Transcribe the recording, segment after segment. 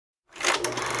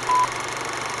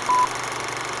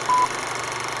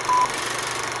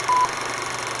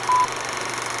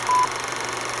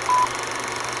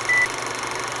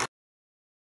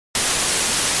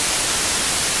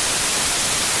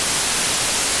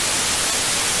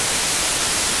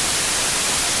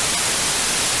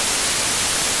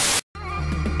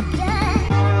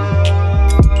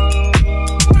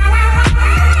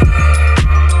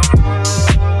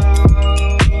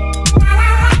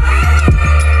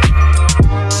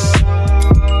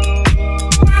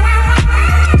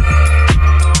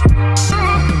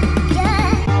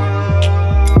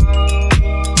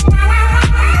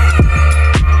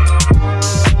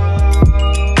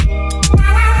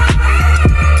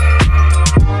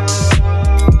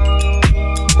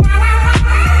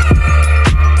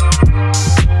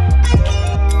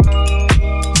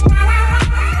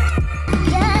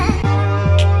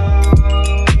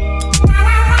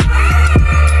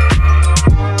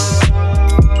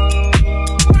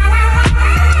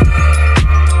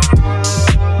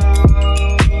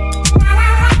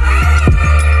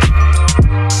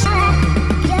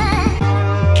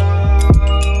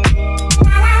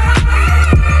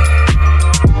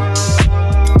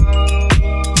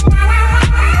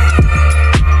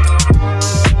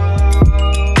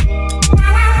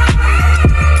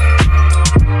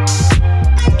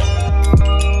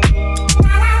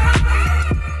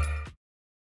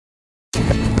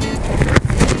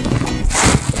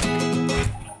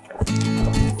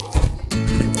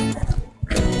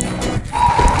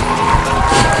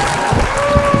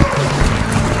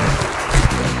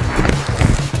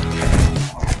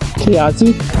Hey,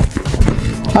 Ozzy.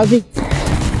 Ozzy.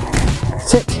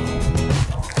 Sit.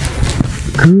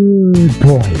 Good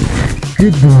boy.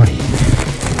 Good boy.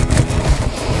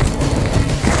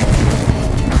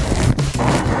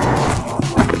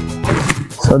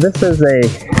 So this is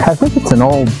I think it's an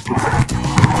old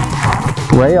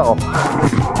rail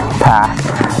path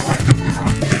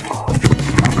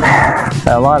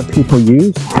that a lot of people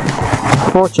use.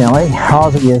 Fortunately,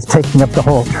 Ozzy is taking up the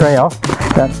whole trail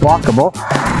that's walkable.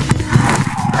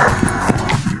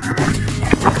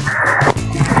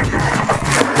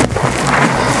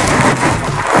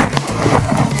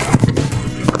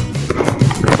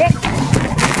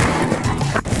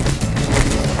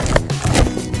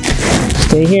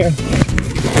 Stay here.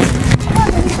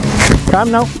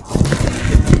 Come, no.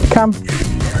 Come.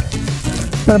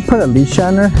 I'm gonna put a leash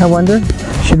on her, I wonder.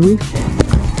 Should we?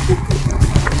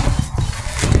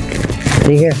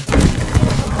 Stay here.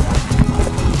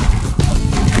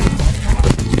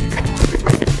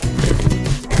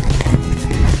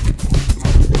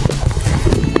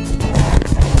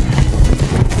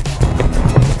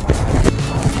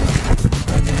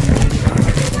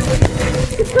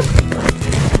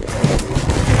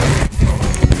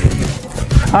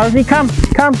 Ozzy, come,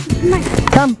 come,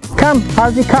 come, come,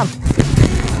 Ozzy, come.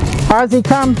 Ozzy,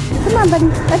 come. Come on, buddy,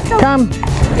 let's go. Come.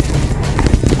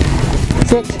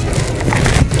 Sit.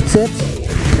 Sit.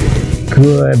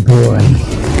 Good boy.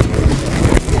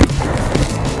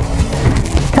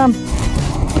 Come.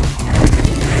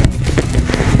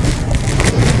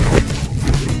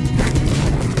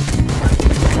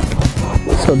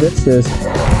 So this is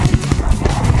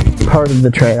part of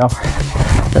the trail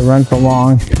that runs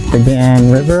along the Dan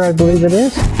River, I believe it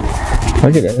is.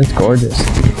 Look at it, it's gorgeous.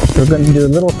 We're going to do a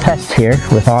little test here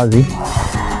with Ozzy.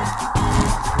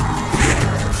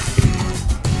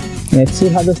 Let's see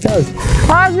how this goes.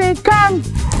 Ozzy, come!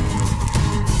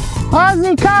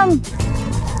 Ozzy, come!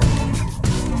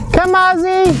 Come,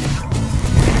 Ozzy!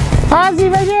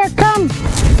 Ozzy, right here, come!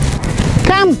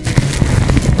 Come!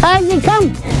 Ozzy,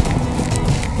 come!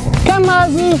 Come,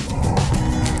 Ozzy!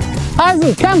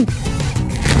 Ozzy, come!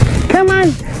 Come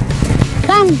on!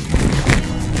 Come!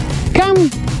 Come!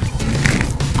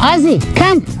 Ozzy,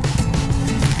 come!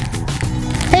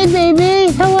 Hey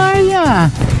baby, how are ya?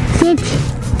 Sit!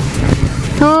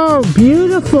 Oh,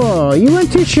 beautiful! You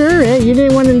weren't too sure, eh? You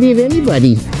didn't want to leave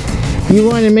anybody. You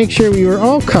wanted to make sure we were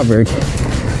all covered.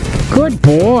 Good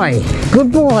boy!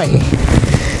 Good boy!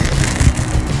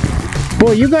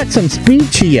 Boy, you got some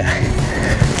speed to ya.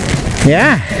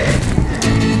 Yeah?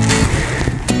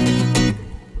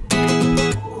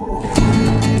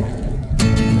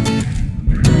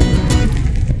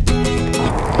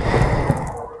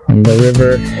 And the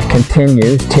river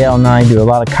continues. Tail and I do a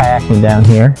lot of kayaking down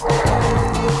here.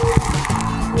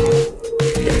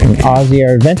 And Ozzy,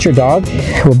 our adventure dog,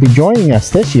 will be joining us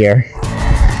this year.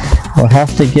 We'll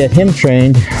have to get him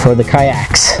trained for the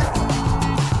kayaks.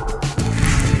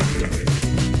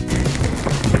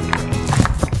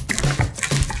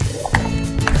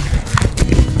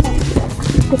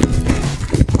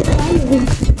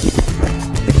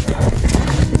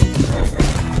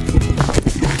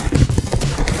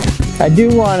 I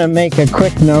do want to make a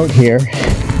quick note here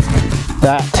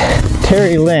that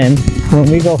Terry Lynn, when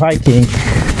we go hiking,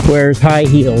 wears high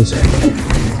heels.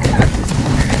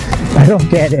 I don't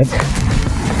get it.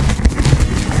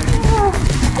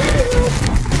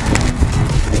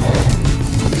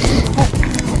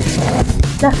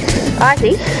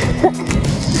 Ozzy.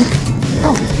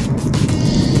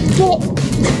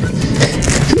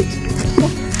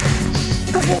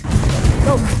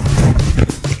 Go.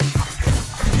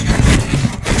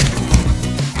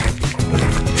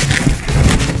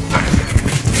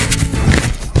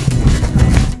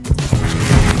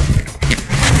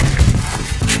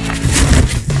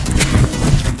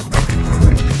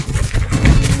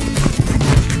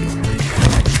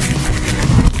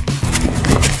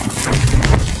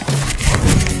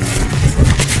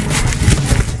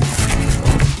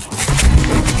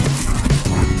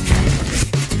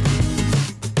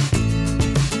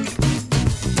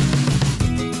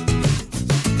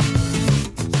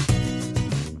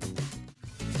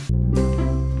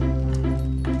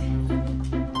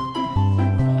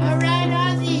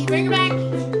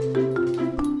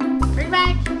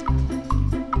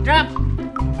 Drop.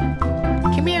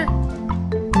 Come here.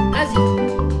 Ozzy.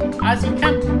 Ozzy,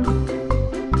 come.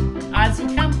 Ozzy,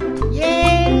 come.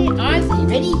 Yay! Ozzy,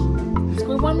 ready? Let's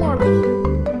go one more, ready?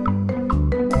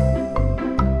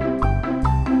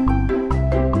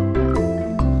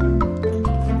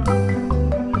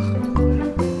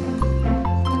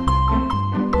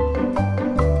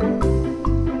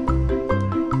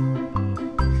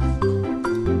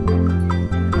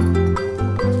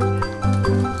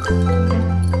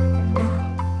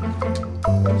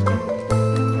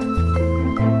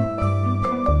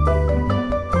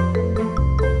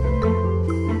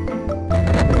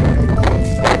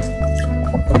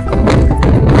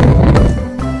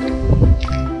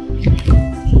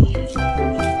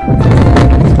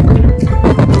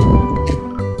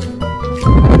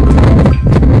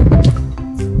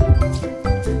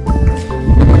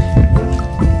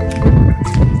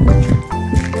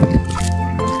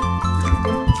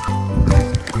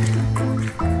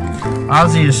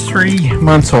 Ozzy is 3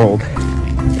 months old,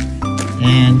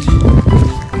 and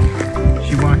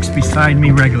she walks beside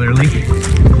me regularly.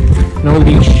 No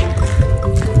leash.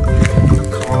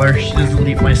 No collar. She doesn't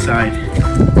leave my side.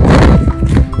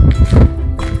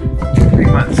 3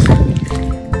 months.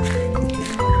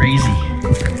 Crazy.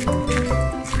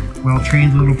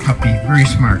 Well-trained little puppy. Very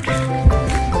smart.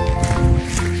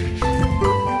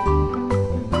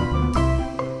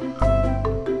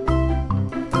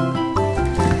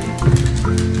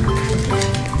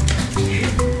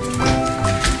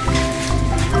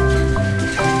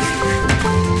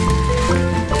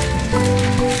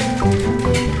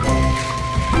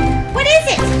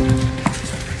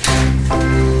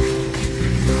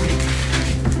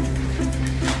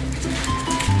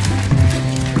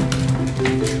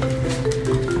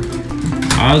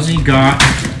 Ozzy got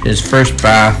his first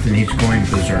bath and he's going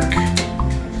berserk.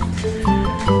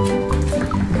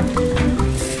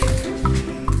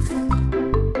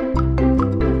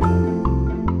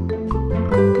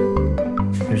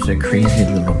 There's a crazy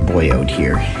little boy out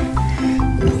here.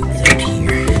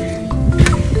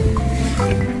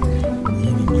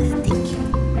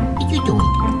 What are you doing?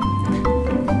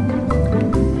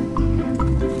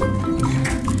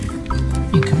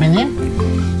 You coming in?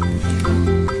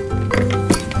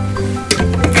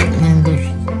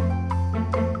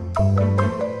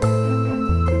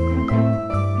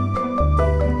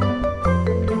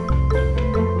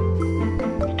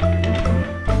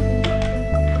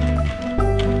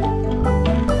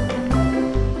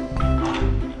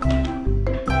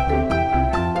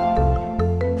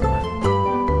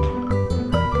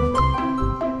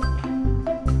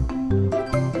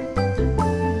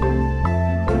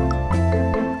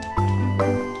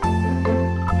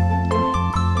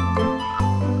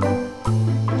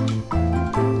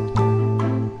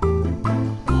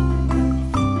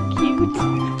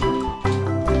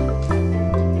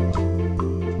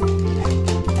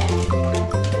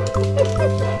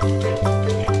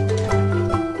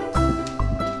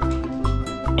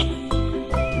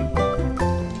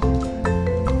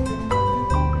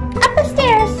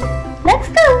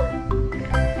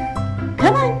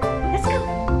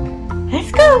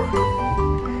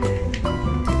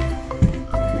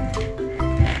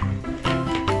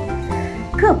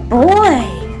 Good boy.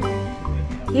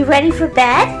 You ready for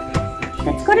bed?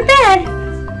 Let's go to bed.